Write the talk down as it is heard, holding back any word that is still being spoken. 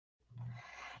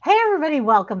Hey, everybody,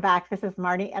 welcome back. This is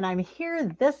Marnie, and I'm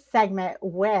here this segment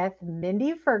with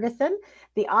Mindy Ferguson,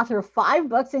 the author of 5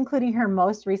 books, including her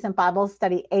most recent Bible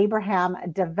study, Abraham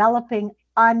Developing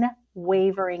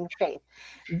Unwavering Faith.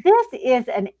 This is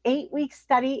an 8-week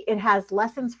study. It has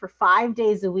lessons for 5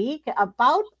 days a week,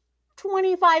 about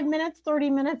 25 minutes, 30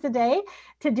 minutes a day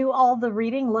to do all the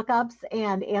reading, lookups,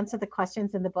 and answer the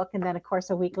questions in the book. And then, of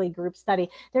course, a weekly group study.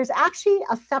 There's actually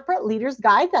a separate leader's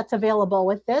guide that's available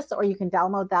with this, or you can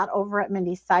download that over at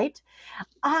Mindy's site.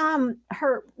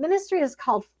 Her ministry is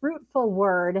called Fruitful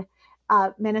Word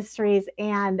Ministries,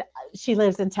 and she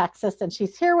lives in Texas. And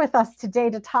she's here with us today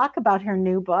to talk about her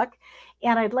new book.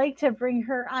 And I'd like to bring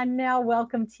her on now.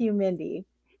 Welcome to you, Mindy.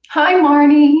 Hi,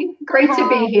 Marnie. Great to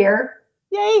be here.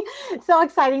 Yay. So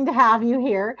exciting to have you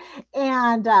here.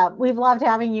 And we've loved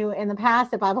having you in the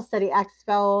past at Bible Study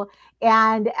Expo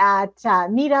and at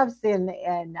meetups in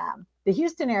the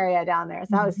Houston area down there.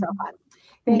 So that was so fun.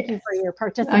 Thank you for your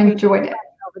participation. I enjoyed it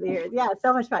over the years. Yeah,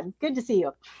 so much fun. Good to see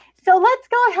you. So let's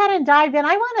go ahead and dive in.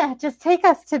 I want to just take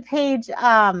us to page,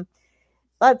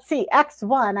 let's see,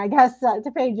 X1, I guess,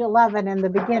 to page 11 in the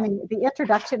beginning, the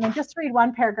introduction, and just read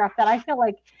one paragraph that I feel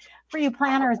like for you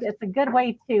planners, it's a good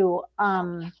way to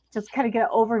just kind of get an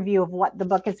overview of what the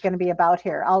book is going to be about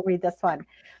here. I'll read this one.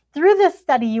 Through this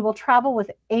study, you will travel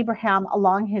with Abraham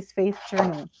along his faith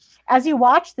journey. As you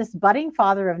watch this budding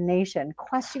father of nation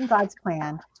question God's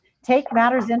plan, take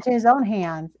matters into his own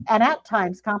hands, and at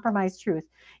times compromise truth,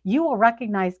 you will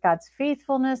recognize God's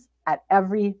faithfulness at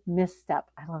every misstep.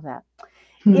 I love that.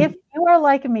 If you are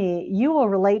like me, you will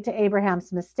relate to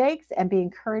Abraham's mistakes and be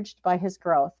encouraged by his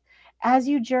growth. As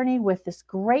you journey with this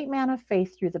great man of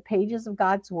faith through the pages of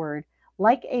God's word,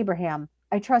 like Abraham,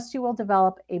 I trust you will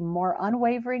develop a more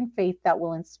unwavering faith that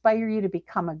will inspire you to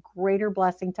become a greater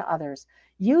blessing to others.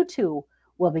 You too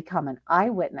will become an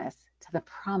eyewitness to the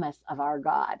promise of our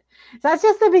God. So that's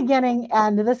just the beginning,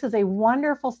 and this is a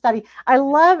wonderful study. I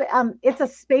love it's a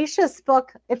spacious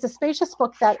book. It's a spacious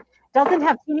book that doesn't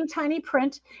have teeny tiny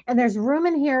print, and there's room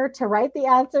in here to write the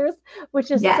answers,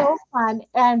 which is so fun.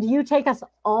 And you take us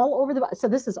all over so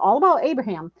this is all about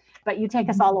Abraham, but you take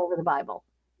us all over the Bible.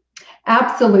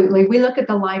 Absolutely. We look at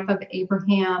the life of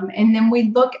Abraham, and then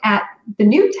we look at the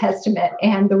New Testament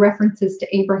and the references to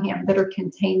Abraham that are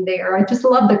contained there. I just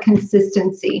love the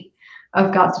consistency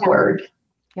of God's word.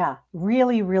 Yeah,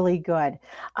 really, really good.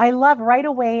 I love right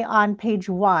away on page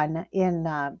 1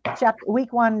 in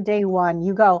week 1, day 1,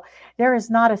 you go, there is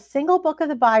not a single book of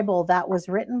the Bible that was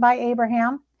written by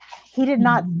Abraham. He did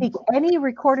not speak any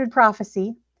recorded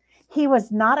prophecy. He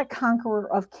was not a conqueror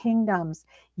of kingdoms,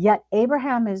 yet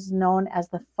Abraham is known as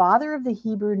the father of the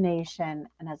Hebrew nation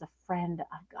and as a friend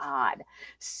of God.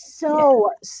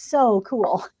 So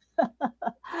cool.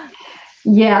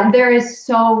 Yeah, there is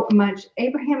so much.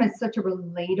 Abraham is such a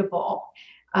relatable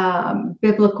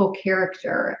biblical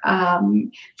character.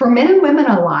 For men and women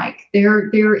alike,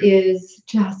 there is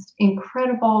just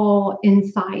incredible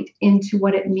insight into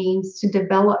what it means to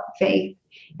develop faith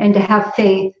and to have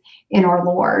faith in our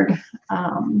Lord.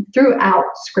 Throughout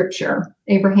Scripture,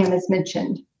 Abraham is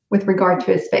mentioned with regard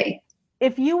to his faith.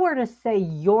 If you were to say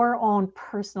your own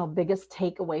personal biggest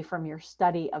takeaway from your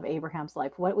study of Abraham's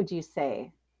life, what would you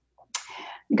say?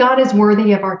 God is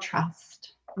worthy of our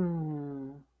trust.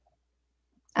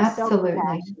 Absolutely.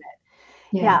 So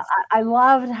yeah, I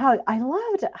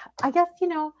guess,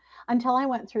 until I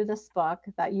went through this book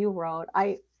that you wrote,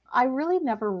 I really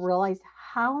never realized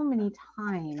how many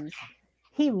times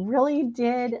he really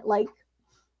did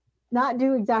not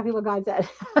do exactly what God said.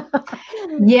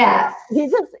 Yes.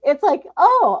 It's like,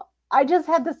 oh, I just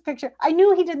had this picture. I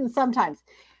knew he didn't sometimes,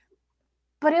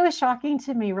 but it was shocking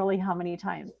to me really how many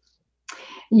times.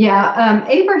 Yeah,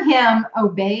 Abraham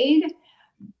obeyed,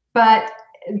 but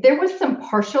there was some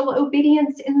partial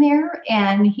obedience in there,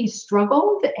 and he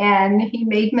struggled and he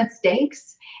made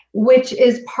mistakes, which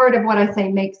is part of what I say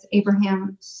makes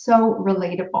Abraham so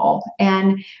relatable.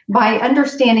 And by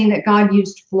understanding that God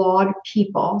used flawed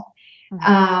people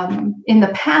in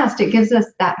the past, it gives us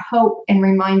that hope and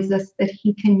reminds us that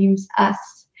he can use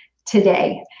us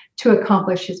today to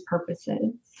accomplish his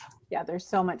purposes. Yeah, there's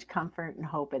so much comfort and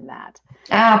hope in that.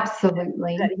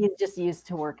 Absolutely. That he's just used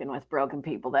to working with broken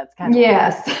people. That's kind of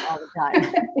all the time.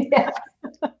 Yes.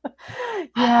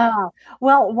 Yeah.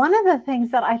 Well, one of the things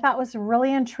that I thought was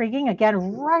really intriguing,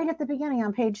 again, right at the beginning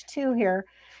on page 2 here,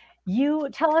 you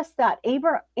tell us that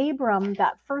Abram,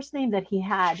 that first name that he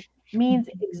had, means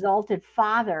exalted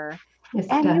father. Yes,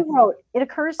 and you wrote, it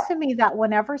occurs to me that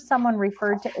whenever someone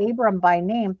referred to Abram by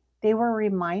name, they were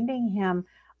reminding him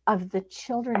of the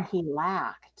children he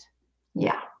lacked.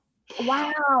 Yeah.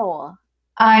 Wow.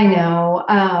 I know.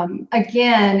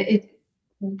 Again,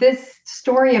 this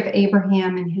story of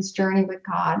Abraham and his journey with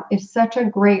God is such a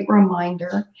great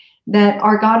reminder that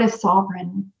our God is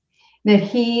sovereign, that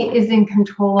he is in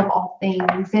control of all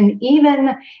things. And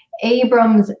even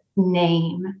Abram's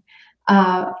name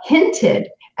hinted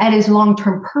at his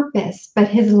long-term purpose, but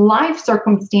his life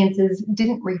circumstances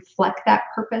didn't reflect that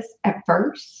purpose at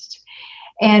first.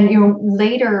 And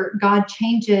later God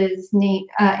changes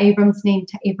Abram's name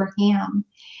to Abraham.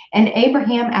 And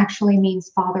Abraham actually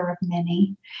means father of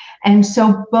many. And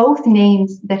so both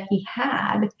names that he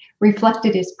had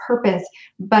reflected his purpose.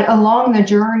 But along the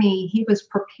journey, he was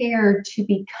prepared to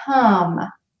become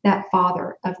that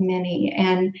father of many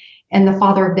and the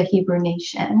father of the Hebrew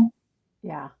nation.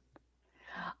 Yeah.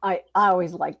 I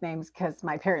always like names because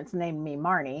my parents named me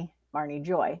Marnie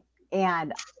Joy.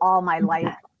 And all my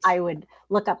life, I would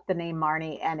look up the name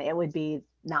Marnie and it would be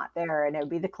not there. And it would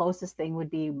be the closest thing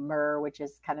would be myrrh, which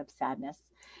is kind of sadness.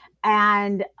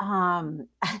 And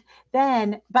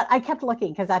but I kept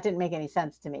looking because that didn't make any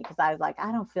sense to me because I was like,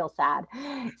 I don't feel sad.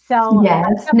 So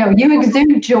yes, no, you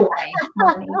exude joy.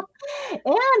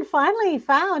 And finally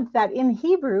found that in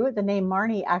Hebrew, the name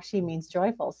Marnie actually means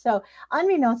joyful. So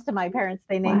unbeknownst to my parents,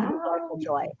 they named me Joyful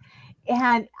Joy.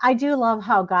 And I do love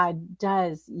how God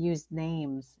does use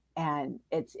names, and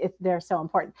they're so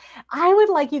important. I would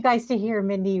like you guys to hear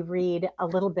Mindy read a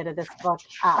little bit of this book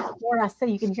for us so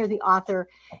you can hear the author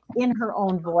in her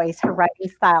own voice, her writing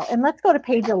style. And let's go to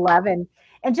page 11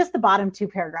 and just the bottom 2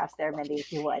 paragraphs there, Mindy,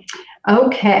 if you would.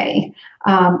 Okay.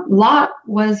 Lot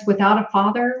was without a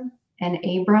father and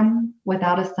Abram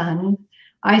without a son.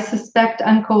 I suspect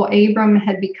Uncle Abram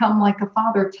had become like a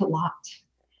father to Lot.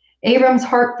 Abram's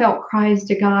heartfelt cries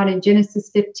to God in Genesis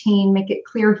 15 make it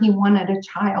clear he wanted a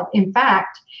child. In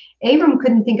fact, Abram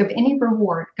couldn't think of any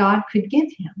reward God could give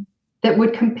him that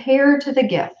would compare to the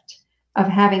gift of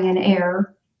having an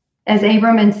heir. As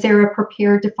Abram and Sarah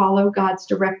prepared to follow God's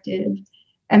directive,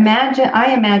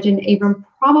 I imagine Abram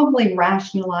probably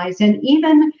rationalized, and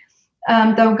even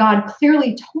though God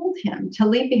clearly told him to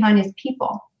leave behind his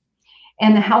people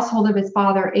and the household of his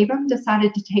father, Abram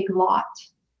decided to take Lot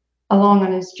along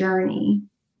on his journey.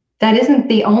 That isn't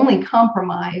the only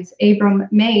compromise Abram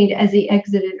made as he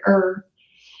exited Ur.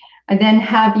 And then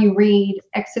have you read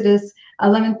Exodus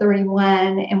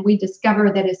 11:31, and we discover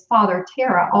that his father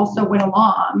Terah also went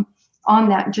along on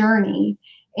that journey.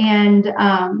 And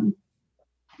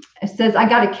it says, I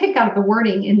got a kick out of the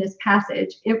wording in this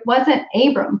passage. It wasn't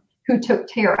Abram who took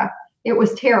Terah. It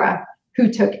was Terah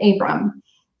who took Abram.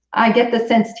 I get the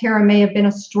sense Terah may have been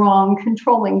a strong,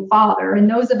 controlling father. And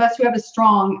those of us who have a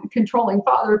strong, controlling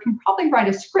father can probably write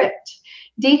a script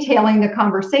detailing the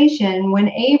conversation when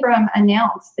Abram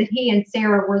announced that he and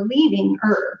Sarah were leaving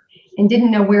Ur and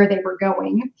didn't know where they were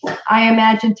going. I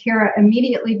imagine Terah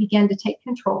immediately began to take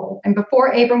control. And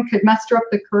before Abram could muster up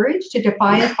the courage to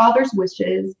defy his father's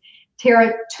wishes,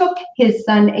 Terah took his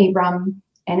son Abram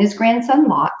and his grandson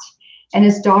Lot and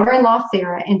his daughter-in-law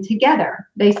Sarah, and together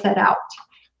they set out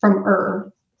from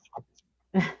Ur.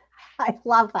 I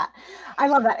love that. I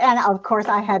love that. And of course,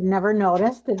 I had never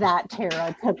noticed that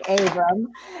Terah took Abram.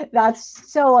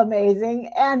 That's so amazing.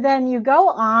 And then you go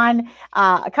on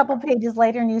a couple pages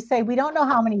later and you say, we don't know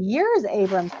how many years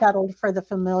Abram settled for the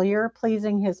familiar,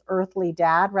 pleasing his earthly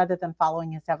dad rather than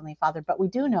following his heavenly father. But we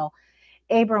do know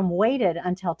Abram waited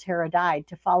until Terah died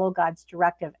to follow God's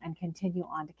directive and continue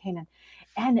on to Canaan.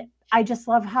 And I just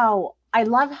love how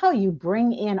you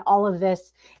bring in all of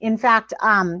this. In fact,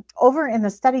 over in the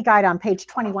study guide on page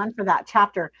 21 for that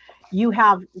chapter, you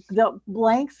have the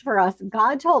blanks for us.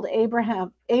 God told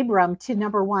Abram to,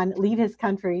 number 1, leave his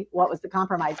country. What was the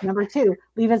compromise? Number 2,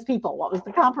 leave his people. What was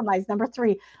the compromise? Number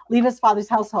 3, leave his father's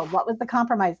household. What was the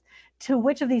compromise? To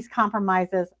which of these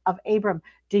compromises of Abram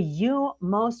do you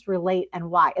most relate,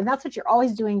 and why? And that's what you're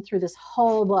always doing through this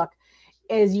whole book,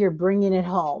 is you're bringing it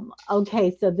home.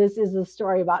 Okay, so this is a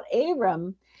story about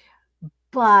Abram,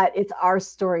 but it's our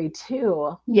story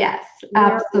too. Yes,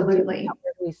 absolutely.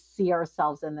 Where we see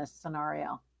ourselves in this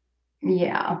scenario.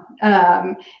 Yeah.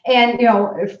 And,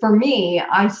 for me,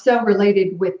 I so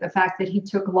related with the fact that he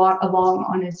took Lot along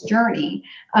on his journey.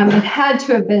 It had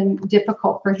to have been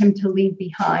difficult for him to leave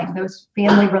behind those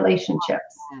family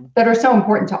relationships that are so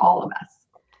important to all of us.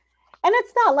 And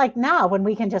it's not like now when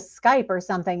we can just Skype or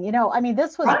something,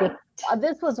 this was right.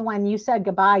 This was when you said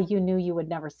goodbye, you knew you would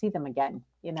never see them again,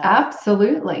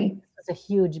 Absolutely. It's a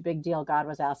huge, big deal God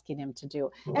was asking him to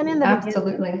do. And in the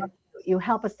absolutely, you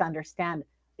help us to understand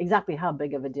exactly how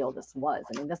big of a deal this was.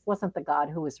 This wasn't the God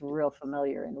who was real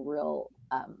familiar and real,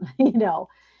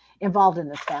 involved in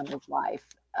this family's life.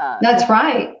 That's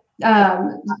right.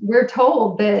 We're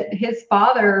told that his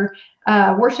father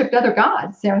worshipped other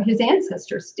gods, so his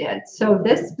ancestors did. So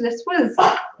this was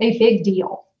a big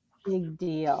deal. Big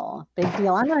deal. Big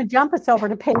deal. I'm going to jump us over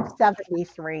to page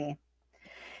 73.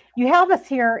 You have us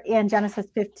here in Genesis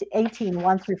 18,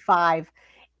 1 through 5.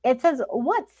 It says,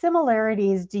 what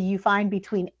similarities do you find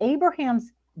between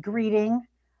Abraham's greeting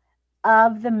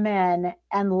of the men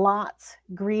and Lot's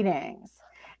greetings?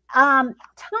 Talk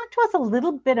to us a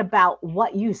little bit about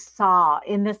what you saw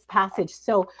in this passage.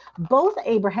 So both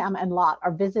Abraham and Lot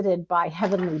are visited by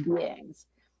heavenly beings,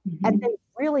 and they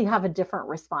really have a different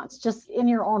response. Just in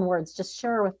your own words, just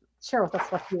share with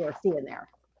us what you are seeing there.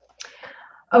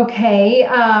 Okay,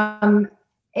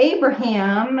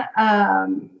 Abraham,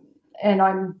 and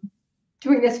I'm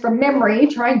doing this from memory,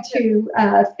 trying to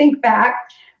think back.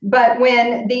 But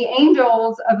when the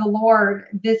angels of the Lord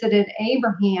visited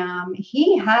Abraham,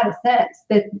 he had a sense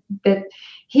that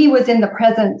he was in the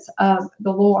presence of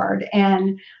the Lord,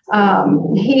 and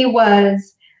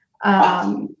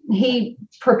he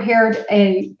prepared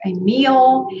a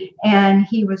meal, and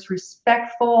he was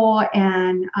respectful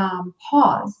and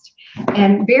paused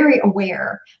and very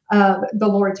aware of the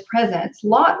Lord's presence.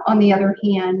 Lot, on the other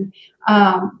hand,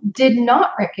 did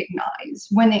not recognize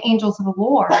when the angels of the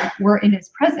Lord were in his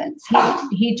presence.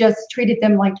 He just treated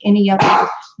them like any other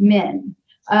men.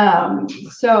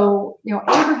 So,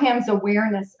 Abraham's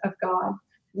awareness of God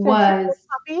was,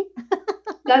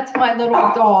 that's my little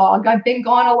dog. I've been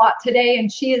gone a lot today,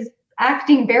 and she is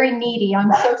acting very needy.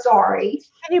 I'm so sorry.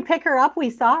 Can you pick her up? We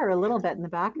saw her a little bit in the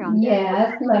background.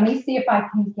 Yes, let me see if I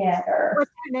can get her.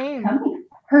 What's her name?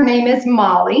 Her name is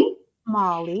Molly.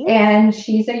 Molly. And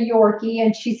she's a Yorkie,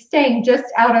 and she's staying just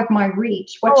out of my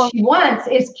reach. What she wants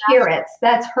is carrots.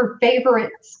 That's her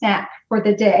favorite snack for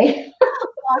the day.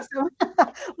 Awesome.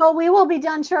 Well, we will be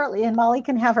done shortly, and Molly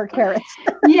can have her carrots.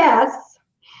 Yes.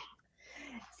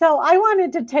 So I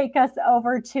wanted to take us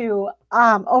over to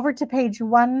page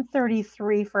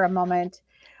 133 for a moment,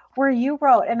 where you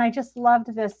wrote, and I just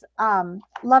loved this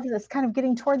kind of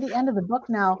getting toward the end of the book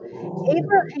now.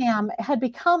 Abraham had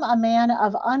become a man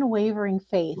of unwavering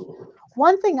faith.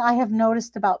 One thing I have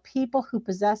noticed about people who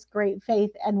possess great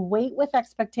faith and wait with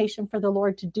expectation for the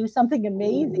Lord to do something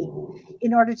amazing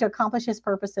in order to accomplish his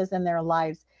purposes in their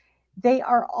lives, they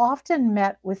are often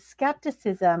met with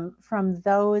skepticism from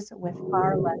those with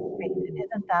far less faith.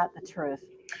 Isn't that the truth?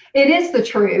 It is the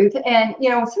truth. And,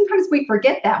 sometimes we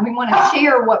forget that. We want to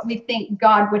share what we think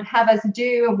God would have us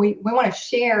do. And we want to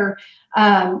share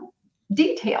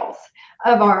details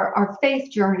of our faith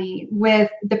journey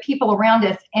with the people around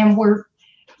us. And we're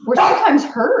sometimes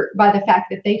hurt by the fact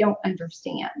that they don't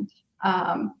understand.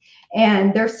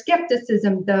 And their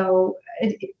skepticism, though,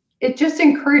 it just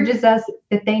encourages us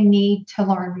that they need to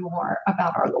learn more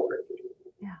about our Lord.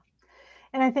 Yeah.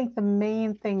 And I think the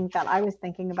main thing that I was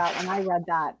thinking about when I read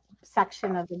that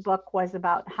section of the book was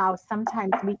about how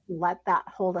sometimes we can let that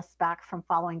hold us back from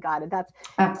following God. And that's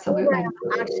absolutely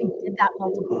actually did that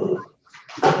multiple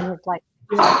times in his life.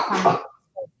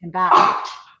 Him back.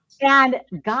 And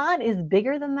God is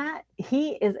bigger than that.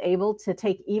 He is able to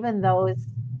take even those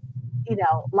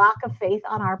lack of faith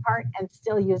on our part and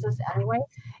still use us anyway.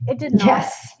 It did not,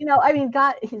 yes.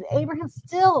 God, Abraham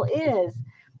still is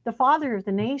the father of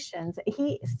the nations.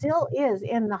 He still is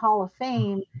in the Hall of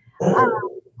Fame.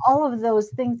 All of those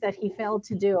things that he failed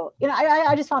to do.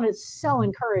 I just found it so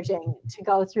encouraging to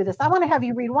go through this. I want to have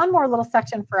you read one more little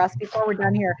section for us before we're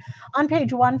done here. On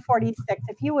page 146,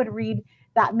 if you would read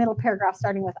that middle paragraph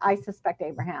starting with, I suspect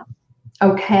Abraham.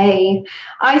 Okay.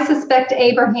 I suspect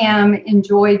Abraham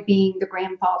enjoyed being the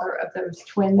grandfather of those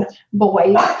twin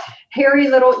boys. Hairy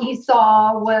little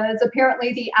Esau was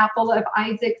apparently the apple of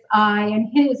Isaac's eye, and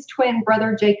his twin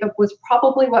brother Jacob was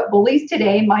probably what bullies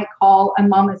today might call a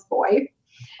mama's boy.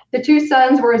 The two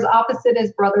sons were as opposite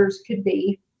as brothers could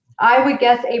be. I would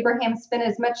guess Abraham spent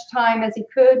as much time as he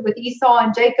could with Esau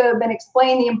and Jacob and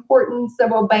explained the importance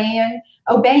of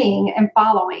obeying and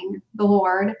following the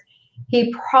Lord.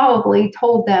 He probably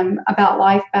told them about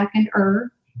life back in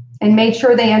Ur and made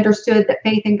sure they understood that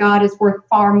faith in God is worth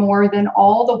far more than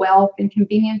all the wealth and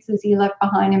conveniences he left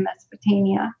behind in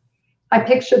Mesopotamia. I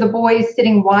picture the boys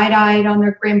sitting wide-eyed on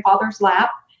their grandfather's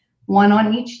lap, one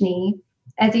on each knee,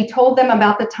 as he told them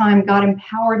about the time God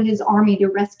empowered his army to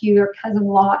rescue their cousin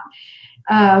Lot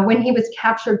when he was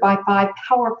captured by 5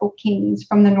 powerful kings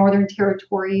from the northern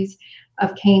territories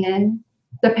of Canaan.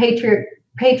 The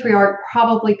patriarch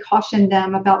probably cautioned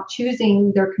them about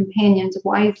choosing their companions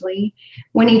wisely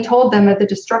when he told them of the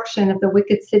destruction of the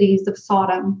wicked cities of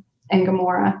Sodom and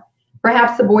Gomorrah.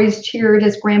 Perhaps the boys cheered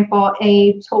as Grandpa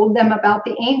Abe told them about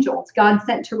the angels God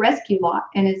sent to rescue Lot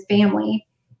and his family.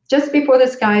 just before the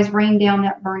skies rained down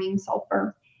that burning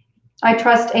sulfur. I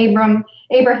trust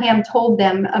Abraham told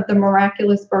them of the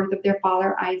miraculous birth of their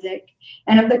father Isaac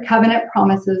and of the covenant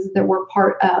promises that were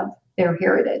part of their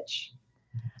heritage.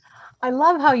 I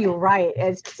love how you write.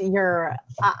 It's your,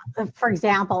 for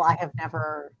example, I have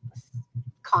never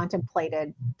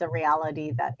contemplated the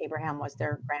reality that Abraham was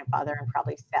their grandfather and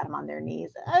probably sat him on their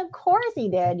knees. Of course he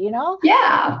did, you know?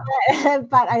 Yeah.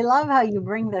 But I love how you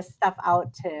bring this stuff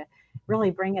out to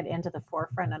really bring it into the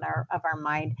forefront of our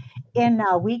mind. In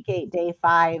week 8, day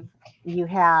 5, you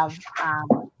have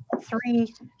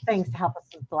 3 things to help us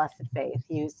with blessed faith.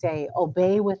 You say,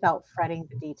 obey without fretting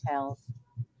the details,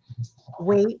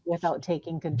 wait without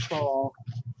taking control,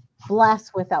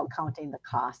 bless without counting the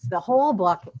cost. The whole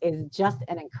book is just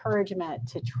an encouragement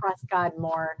to trust God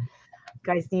more.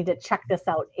 You guys need to check this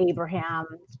out, Abraham.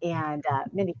 And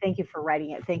Mindy, thank you for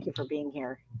writing it. Thank you for being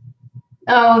here.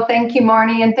 Oh, thank you,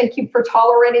 Marnie, and thank you for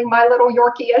tolerating my little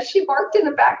Yorkie as she barked in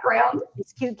the background.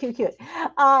 It's cute, cute, cute.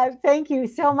 Thank you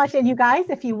so much. And you guys,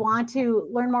 if you want to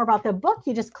learn more about the book,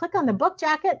 you just click on the book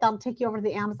jacket. That'll take you over to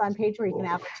the Amazon page where you can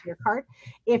add it to your cart.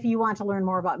 If you want to learn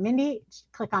more about Mindy,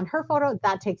 click on her photo.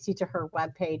 That takes you to her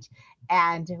webpage.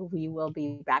 And we will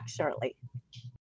be back shortly.